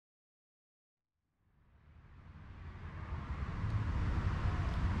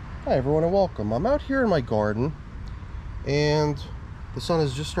Hi everyone and welcome. I'm out here in my garden and the sun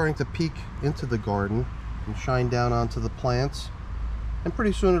is just starting to peek into the garden and shine down onto the plants, and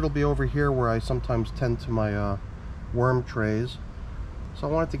pretty soon it'll be over here where I sometimes tend to my worm trays. So I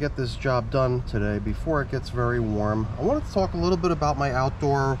wanted to get this job done today before it gets very warm. I wanted to talk a little bit about my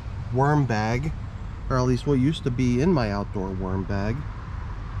outdoor worm bag, or at least what used to be in my outdoor worm bag.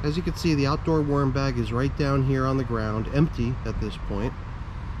 As you can see, the outdoor worm bag is right down here on the ground, empty at this point.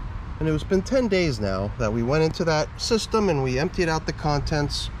 And it's been 10 days now that we went into that system and we emptied out the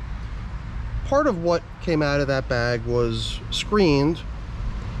contents. Part of what came out of that bag was screened,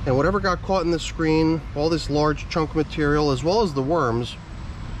 and whatever got caught in the screen, all this large chunk material as well as the worms,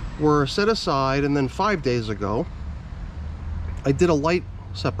 were set aside. And then 5 days ago I did a light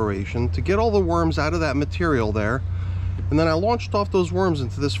separation to get all the worms out of that material there, and then I launched off those worms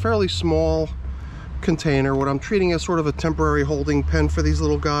into this fairly small container, what I'm treating as sort of a temporary holding pen for these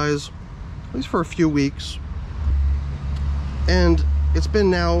little guys, at least for a few weeks. And it's been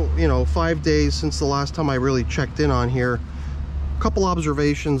now, 5 days since the last time I really checked in on here. A couple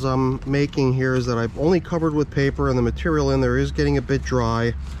observations I'm making here is that I've only covered with paper and the material in there is getting a bit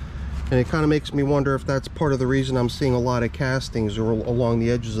dry, and it kind of makes me wonder if that's part of the reason I'm seeing a lot of castings along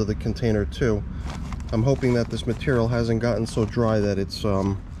the edges of the container too. I'm hoping that this material hasn't gotten so dry that it's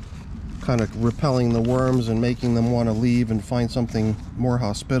kind of repelling the worms and making them want to leave and find something more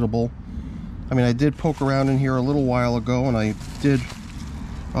hospitable. I mean, I did poke around in here a little while ago, and I did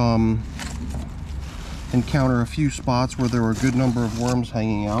encounter a few spots where there were a good number of worms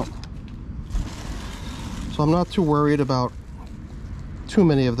hanging out. So I'm not too worried about too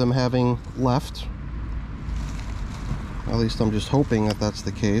many of them having left. At least I'm just hoping that that's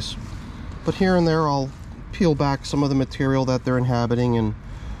the case. But here and there I'll peel back some of the material that they're inhabiting, and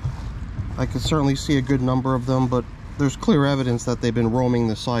I can certainly see a good number of them, but there's clear evidence that they've been roaming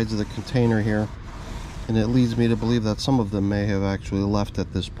the sides of the container here, and it leads me to believe that some of them may have actually left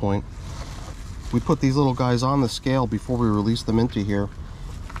at this point. We put these little guys on the scale before we released them into here,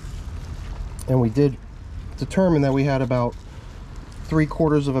 and we did determine that we had about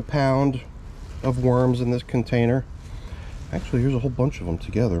 3/4 of a pound of worms in this container. Actually, here's a whole bunch of them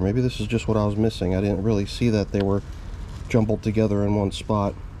together. Maybe this is just what I was missing. I didn't really see that they were jumbled together in one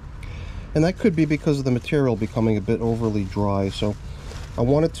spot. And that could be because of the material becoming a bit overly dry. So I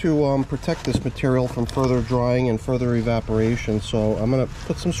wanted to protect this material from further drying and further evaporation. So I'm going to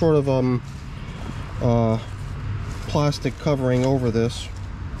put some sort of plastic covering over this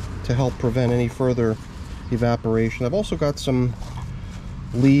to help prevent any further evaporation. I've also got some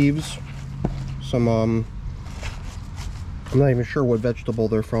leaves, some I'm not even sure what vegetable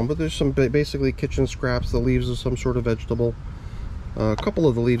they're from, but there's some basically kitchen scraps, the leaves of some sort of vegetable. A couple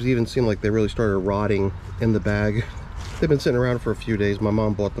of the leaves even seem like they really started rotting in the bag. They've been sitting around for a few days. My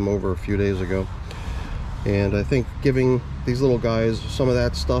mom bought them over a few days ago. And I think giving these little guys some of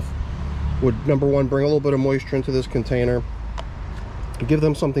that stuff would, number one, bring a little bit of moisture into this container, give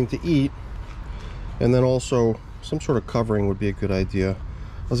them something to eat, and then also some sort of covering would be a good idea.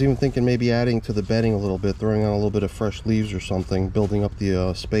 I was even thinking maybe adding to the bedding a little bit, throwing on a little bit of fresh leaves or something, building up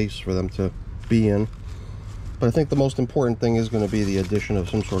the space for them to be in. But I think the most important thing is going to be the addition of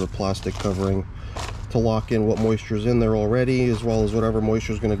some sort of plastic covering to lock in what moisture is in there already, as well as whatever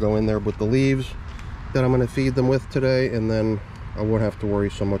moisture is going to go in there with the leaves that I'm going to feed them with today. And then I won't have to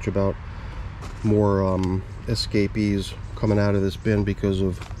worry so much about more escapees coming out of this bin because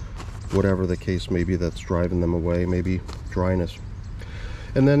of whatever the case may be that's driving them away, maybe dryness.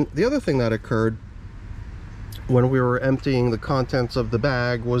 And then the other thing that occurred when we were emptying the contents of the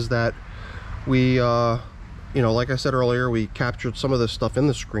bag was that we like I said earlier, we captured some of this stuff in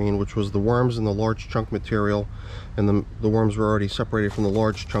the screen, which was the worms and the large chunk material, and the worms were already separated from the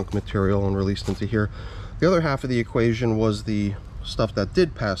large chunk material and released into here. The other half of the equation was the stuff that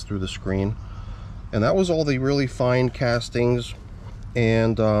did pass through the screen, and that was all the really fine castings.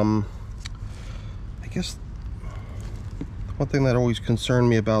 And I guess one thing that always concerned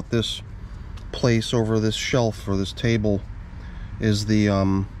me about this place over this shelf or this table is the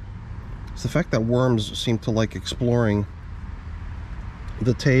fact that worms seem to like exploring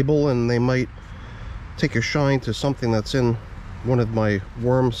the table, and they might take a shine to something that's in one of my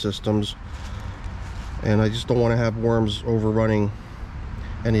worm systems, and I just don't want to have worms overrunning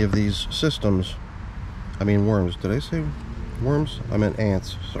any of these systems. I mean worms. Did I say worms? I meant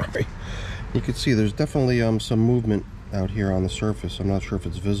ants. Sorry. You can see there's definitely some movement out here on the surface. I'm not sure if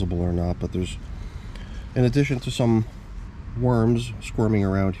it's visible or not, but there's, in addition to some worms squirming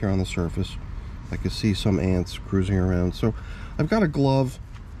around here on the surface, I could see some ants cruising around. So I've got a glove.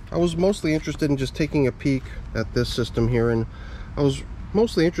 I was mostly interested in just taking a peek at this system here, and I was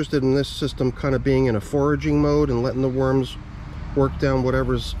mostly interested in this system kind of being in a foraging mode and letting the worms work down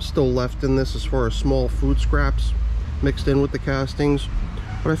whatever's still left in this as far as small food scraps mixed in with the castings.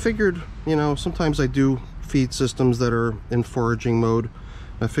 But I figured, you know, sometimes I do feed systems that are in foraging mode.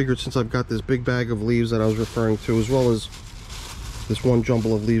 I figured since I've got this big bag of leaves that I was referring to, as well as this one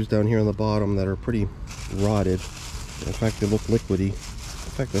jumble of leaves down here on the bottom that are pretty rotted. In fact, they look liquidy. In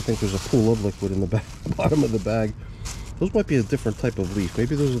fact, I think there's a pool of liquid in the bottom of the bag. Those might be a different type of leaf.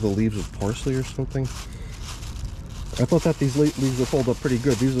 Maybe those are the leaves of parsley or something. I thought that these leaves would hold up pretty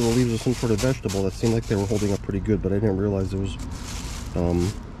good. These are the leaves of some sort of vegetable that seemed like they were holding up pretty good, but I didn't realize there was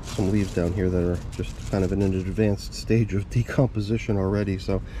some leaves down here that are just kind of in an advanced stage of decomposition already.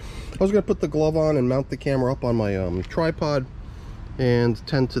 So I was going to put the glove on and mount the camera up on my tripod and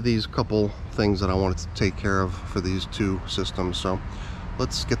tend to these couple things that I wanted to take care of for these two systems. So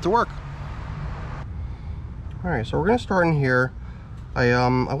let's get to work. Alright, so we're going to start in here.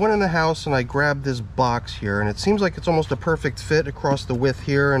 I went in the house and I grabbed this box here, and it seems like it's almost a perfect fit across the width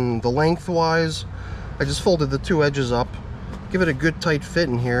here, and the lengthwise I just folded the two edges up, give it a good tight fit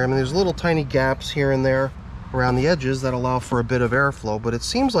in here. I mean, there's little tiny gaps here and there around the edges that allow for a bit of airflow, but it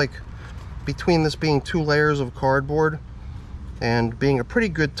seems like between this being two layers of cardboard and being a pretty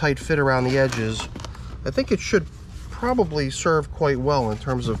good tight fit around the edges, I think it should probably serve quite well in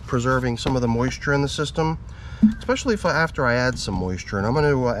terms of preserving some of the moisture in the system, especially after I add some moisture. And I'm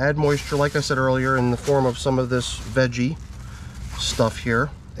going to add moisture, like I said earlier, in the form of some of this veggie stuff here,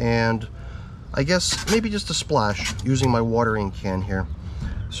 and I guess maybe just a splash using my watering can here.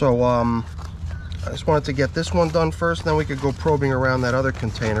 So I just wanted to get this one done first, and then we could go probing around that other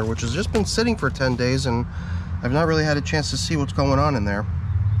container, which has just been sitting for 10 days and I've not really had a chance to see what's going on in there.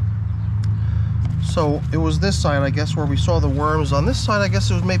 So it was this side, I guess, where we saw the worms. On this side, I guess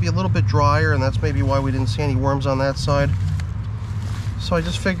it was maybe a little bit drier, and that's maybe why we didn't see any worms on that side. So I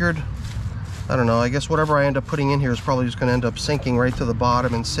just figured, I don't know, I guess whatever I end up putting in here is probably just going to end up sinking right to the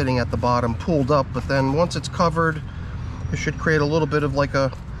bottom and sitting at the bottom, pooled up. But then once it's covered, it should create a little bit of like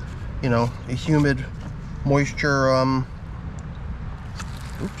a, you know, a humid moisture,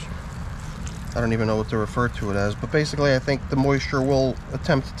 oops, I don't even know what to refer to it as, but basically I think the moisture will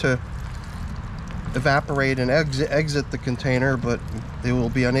attempt to evaporate and exit the container, but they will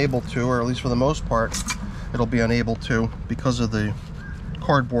be unable to, or at least for the most part it'll be unable to, because of the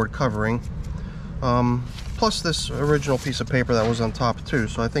cardboard covering, plus this original piece of paper that was on top too.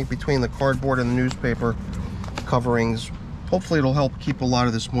 So I think between the cardboard and the newspaper coverings, hopefully it'll help keep a lot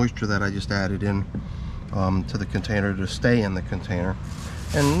of this moisture that I just added in to the container to stay in the container.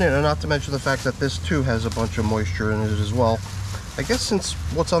 And you know, not to mention the fact that this too has a bunch of moisture in it as well. I guess since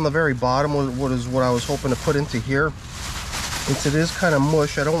what's on the very bottom was what I was hoping to put into here, since it is kind of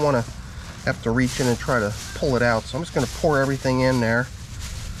mush, I don't want to have to reach in and try to pull it out. So I'm just going to pour everything in there.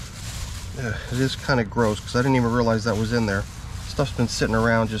 It is kind of gross because I didn't even realize that was in there. Stuff's been sitting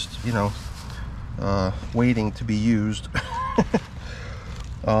around just, you know, waiting to be used.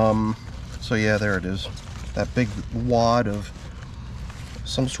 So yeah, there it is. That big wad of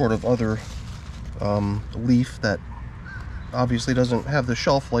some sort of other leaf that obviously doesn't have the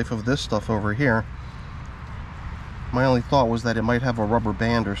shelf life of this stuff over here. My only thought was that it might have a rubber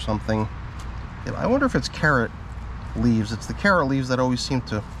band or something. I wonder if it's carrot leaves. It's the carrot leaves that always seem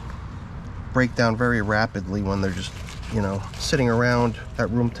to break down very rapidly when they're just, you know, sitting around at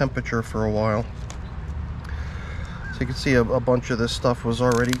room temperature for a while. So you can see a bunch of this stuff was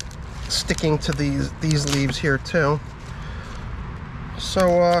already sticking to these leaves here too.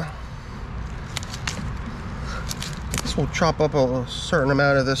 So we'll chop up a certain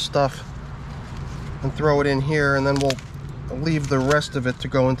amount of this stuff and throw it in here, and then we'll leave the rest of it to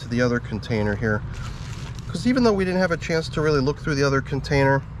go into the other container here, because even though we didn't have a chance to really look through the other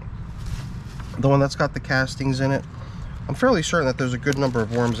container, the one that's got the castings in it, I'm fairly certain that there's a good number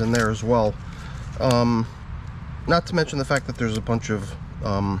of worms in there as well. Not to mention the fact that there's a bunch of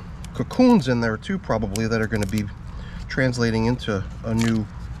cocoons in there too, probably, that are going to be translating into a new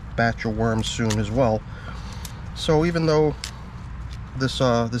batch of worms soon as well. So even though this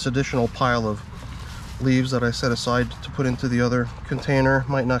additional pile of leaves that I set aside to put into the other container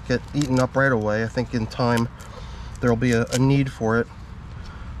might not get eaten up right away, I think in time there'll be a need for it.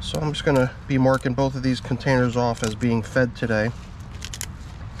 So I'm just going to be marking both of these containers off as being fed today.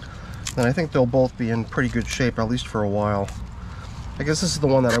 And I think they'll both be in pretty good shape, at least for a while. I guess this is the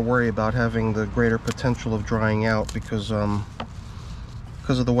one that I worry about having the greater potential of drying out, because of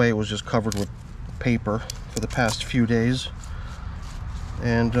the way it was just covered with paper for the past few days.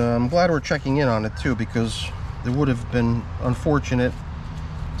 And I'm glad we're checking in on it too, because it would have been unfortunate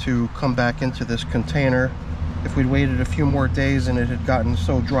to come back into this container if we'd waited a few more days and it had gotten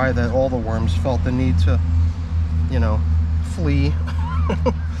so dry that all the worms felt the need to, you know, flee.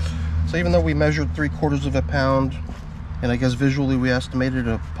 So even though we measured 3/4 of a pound, and I guess visually we estimated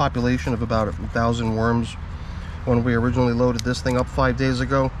a population of about 1,000 worms when we originally loaded this thing up 5 days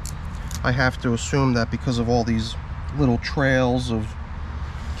ago, I have to assume that because of all these little trails of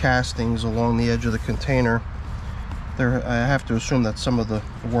castings along the edge of the container, I have to assume that some of the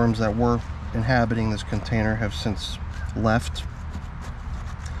worms that were inhabiting this container have since left.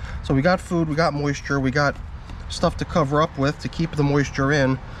 So we got food, we got moisture, we got stuff to cover up with to keep the moisture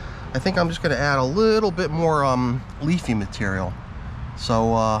in. I think I'm just going to add a little bit more leafy material,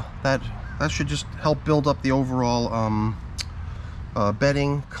 so that should just help build up the overall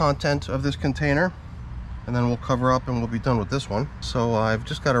bedding content of this container, and then we'll cover up and we'll be done with this one. So I've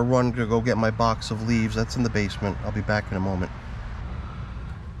just got to run to go get my box of leaves. That's in the basement. I'll be back in a moment.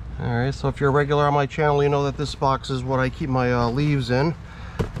 Alright, so if you're a regular on my channel, you know that this box is what I keep my leaves in.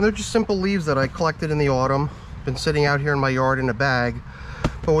 And they're just simple leaves that I collected in the autumn. Been sitting out here in my yard in a bag.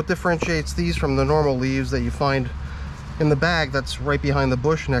 But what differentiates these from the normal leaves that you find in the bag that's right behind the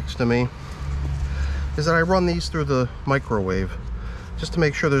bush next to me is that I run these through the microwave just to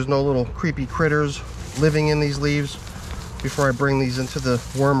make sure there's no little creepy critters living in these leaves before I bring these into the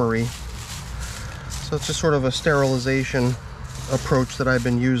wormery. So it's just sort of a sterilization approach that I've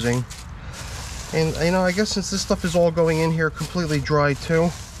been using. And you know, I guess since this stuff is all going in here completely dry too,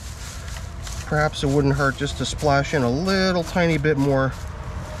 perhaps it wouldn't hurt just to splash in a little tiny bit more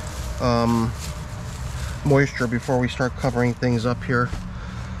moisture before we start covering things up here.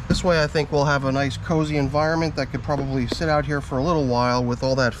 This way I think we'll have a nice cozy environment that could probably sit out here for a little while with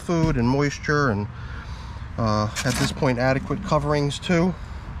all that food and moisture, and at this point adequate coverings too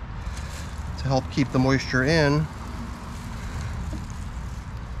to help keep the moisture in.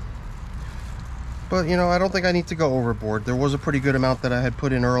 But you know, I don't think I need to go overboard. There was a pretty good amount that I had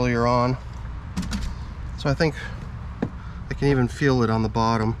put in earlier on, so I think I can even feel it on the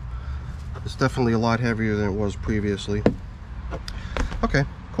bottom. It's definitely a lot heavier than it was previously. Okay,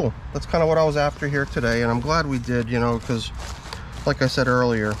 cool. That's kind of what I was after here today, and I'm glad we did, you know, because like I said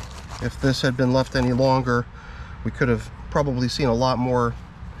earlier, if this had been left any longer, we could have probably seen a lot more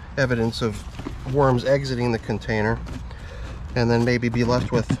evidence of worms exiting the container, and then maybe be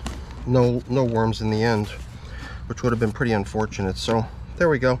left with no worms in the end, which would have been pretty unfortunate. So there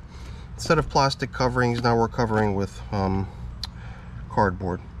we go. Instead of plastic coverings, now we're covering with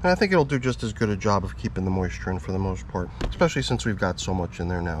cardboard, and I think it'll do just as good a job of keeping the moisture in for the most part, especially since we've got so much in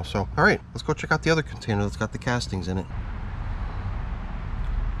there now. So all right, let's go check out the other container that's got the castings in it.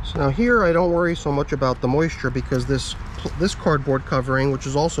 So now here I don't worry so much about the moisture, because this cardboard covering, which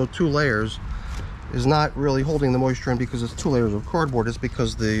is also 2 layers, is not really holding the moisture in because it's 2 layers of cardboard. It's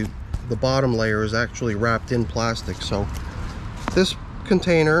because the bottom layer is actually wrapped in plastic. So this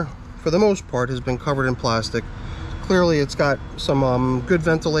container for the most part has been covered in plastic. Clearly it's got some good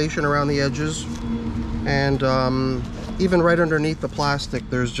ventilation around the edges, and even right underneath the plastic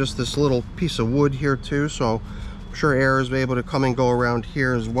there's just this little piece of wood here too, so I'm sure air is able to come and go around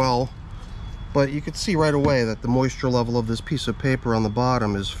here as well. But you can see right away that the moisture level of this piece of paper on the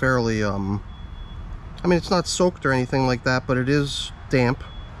bottom is fairly I mean, it's not soaked or anything like that, but it is damp,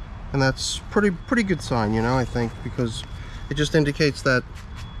 and that's pretty good sign, you know, I think, because it just indicates that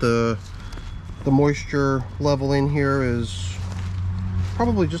the moisture level in here is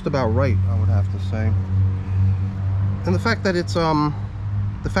probably just about right, I would have to say. And the fact that it's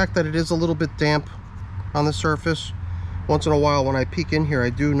it is a little bit damp on the surface, once in a while when I peek in here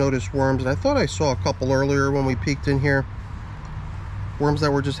I do notice worms, and I thought I saw a couple earlier when we peeked in here. Worms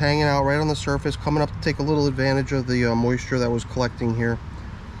that were just hanging out right on the surface, coming up to take a little advantage of the moisture that was collecting here.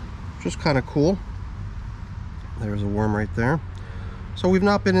 Just kind of cool. There's a worm right there. So we've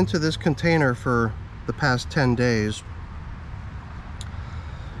not been into this container for the past 10 days.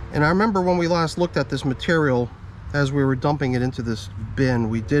 And I remember when we last looked at this material, as we were dumping it into this bin,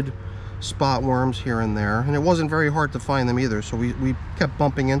 we did spot worms here and there, and it wasn't very hard to find them either, so we kept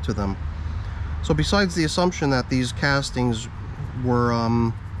bumping into them. So besides the assumption that these castings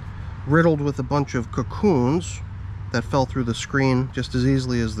were riddled with a bunch of cocoons that fell through the screen just as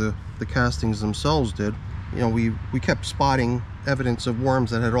easily as the castings themselves did, you know, we kept spotting evidence of worms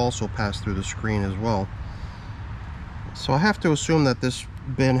that had also passed through the screen as well. So I have to assume that this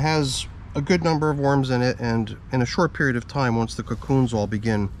bin has a good number of worms in it, and in a short period of time, once the cocoons all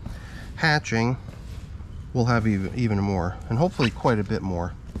begin hatching, we'll have even more, and hopefully quite a bit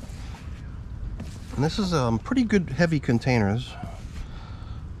more. And this is pretty good heavy containers.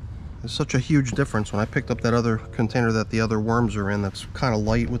 There's such a huge difference when I picked up that other container that the other worms are in, that's kind of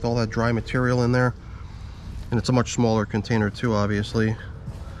light with all that dry material in there. And it's a much smaller container too, obviously. It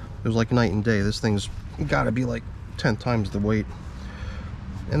was like night and day. This thing's gotta be like 10 times the weight.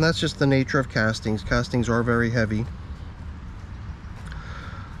 And that's just the nature of castings. Castings are very heavy.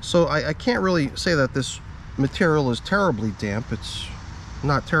 So I can't really say that this material is terribly damp. It's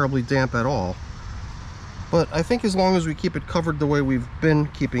not terribly damp at all. But I think as long as we keep it covered the way we've been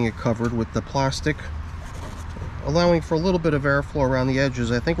keeping it covered with the plastic, allowing for a little bit of airflow around the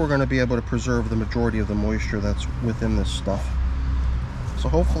edges, I think we're going to be able to preserve the majority of the moisture that's within this stuff. So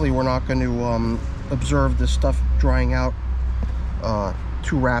hopefully we're not going to observe this stuff drying out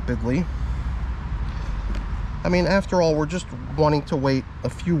too rapidly. I mean, after all, we're just wanting to wait a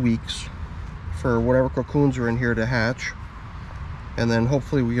few weeks for whatever cocoons are in here to hatch, and then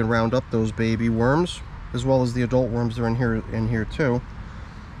hopefully we can round up those baby worms as well as the adult worms that are in here too,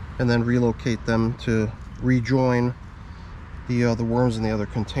 and then relocate them to rejoin the worms in the other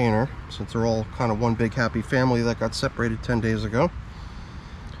container, since they're all kind of one big happy family that got separated 10 days ago.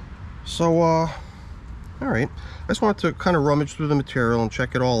 So all right, I just wanted to kind of rummage through the material and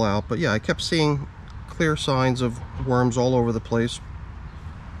check it all out. But yeah, I kept seeing clear signs of worms all over the place.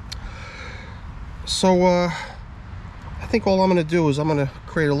 So I think all I'm going to do is I'm going to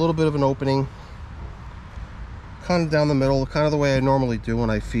create a little bit of an opening kind of down the middle, kind of the way I normally do when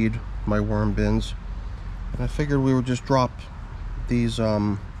I feed my worm bins. And I figured we would just drop these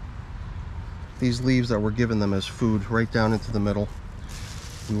leaves that we're giving them as food right down into the middle.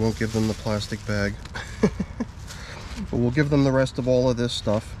 We won't give them the plastic bag, but we'll give them the rest of all of this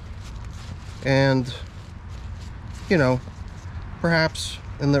stuff. And, you know, perhaps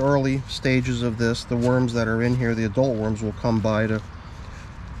in the early stages of this, the worms that are in here, the adult worms, will come by to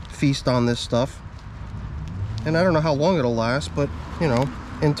feast on this stuff. And I don't know how long it'll last, but, you know,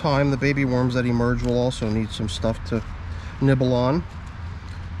 in time, the baby worms that emerge will also need some stuff to nibble on.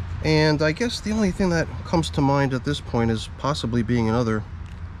 And I guess the only thing that comes to mind at this point is possibly being another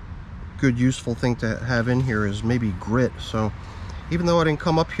good, useful thing to have in here is maybe grit. So even though I didn't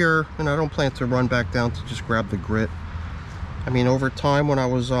come up here, and I don't plan to run back down to just grab the grit, I mean, over time when I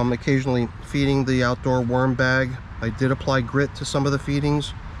was occasionally feeding the outdoor worm bag, I did apply grit to some of the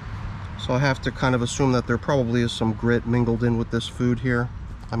feedings. So I have to kind of assume that there probably is some grit mingled in with this food here.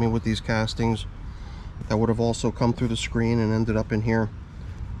 I mean, with these castings that would have also come through the screen and ended up in here.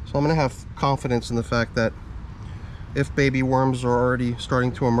 So I'm going to have confidence in the fact that if baby worms are already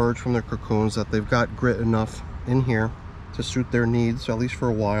starting to emerge from their cocoons, that they've got grit enough in here to suit their needs, at least for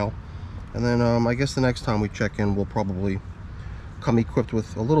a while. And then I guess the next time we check in, we'll probably come equipped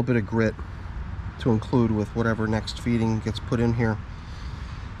with a little bit of grit to include with whatever next feeding gets put in here.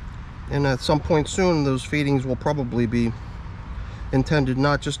 And at some point soon, those feedings will probably be intended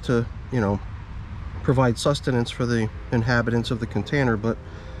not just to, you know, provide sustenance for the inhabitants of the container, but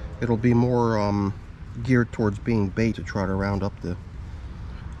it'll be more geared towards being bait to try to round up the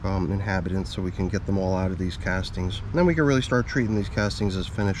inhabitants, so we can get them all out of these castings. And then we can really start treating these castings as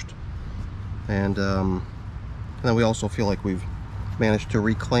finished. And then we also feel like we've managed to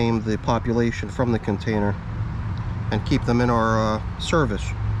reclaim the population from the container and keep them in our service.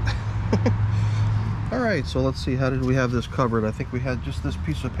 Alright, so let's see, how did we have this covered? I think we had just this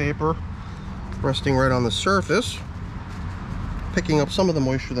piece of paper resting right on the surface, picking up some of the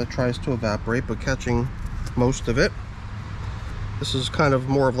moisture that tries to evaporate, but catching most of it. This is kind of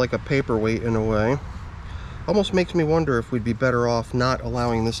more of like a paperweight in a way. Almost makes me wonder if we'd be better off not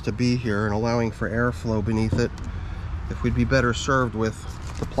allowing this to be here and allowing for airflow beneath it. If we'd be better served with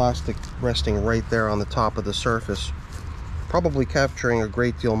the plastic resting right there on the top of the surface, probably capturing a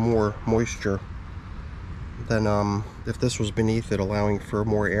great deal more moisture than if this was beneath it, allowing for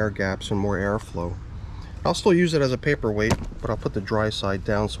more air gaps and more airflow. I'll still use it as a paperweight, but I'll put the dry side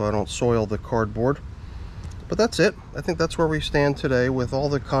down so I don't soil the cardboard. But that's it. I think that's where we stand today with all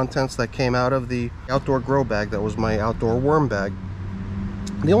the contents that came out of the outdoor grow bag that was my outdoor worm bag.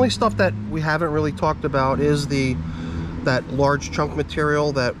 The only stuff that we haven't really talked about is that large chunk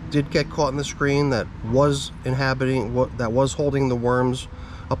material that did get caught in the screen, that was holding the worms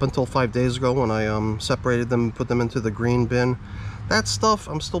up until 5 days ago when I separated them and put them into the green bin. That stuff,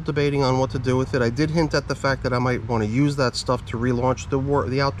 I'm still debating on what to do with it. I did hint at the fact that I might want to use that stuff to relaunch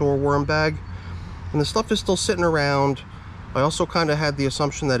the outdoor worm bag. And the stuff is still sitting around. I also kind of had the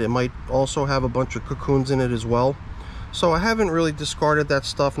assumption that it might also have a bunch of cocoons in it as well. So I haven't really discarded that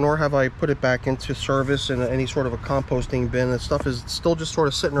stuff, nor have I put it back into service in any sort of a composting bin. That stuff is still just sort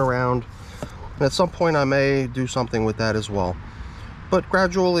of sitting around. And at some point I may do something with that as well. But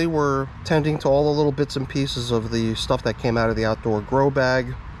gradually we're tending to all the little bits and pieces of the stuff that came out of the outdoor grow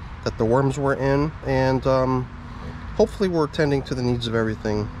bag that the worms were in. And hopefully we're tending to the needs of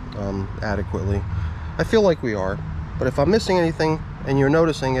everything adequately. I feel like we are. But if I'm missing anything and you're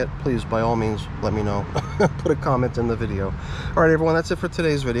noticing it, please, by all means, let me know. Put a comment in the video. All right, everyone, that's it for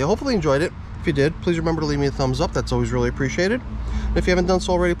today's video. Hopefully you enjoyed it. If you did, please remember to leave me a thumbs up. That's always really appreciated. And if you haven't done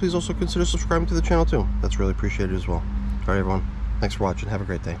so already, please also consider subscribing to the channel too. That's really appreciated as well. All right, everyone, thanks for watching. Have a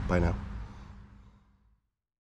great day. Bye now.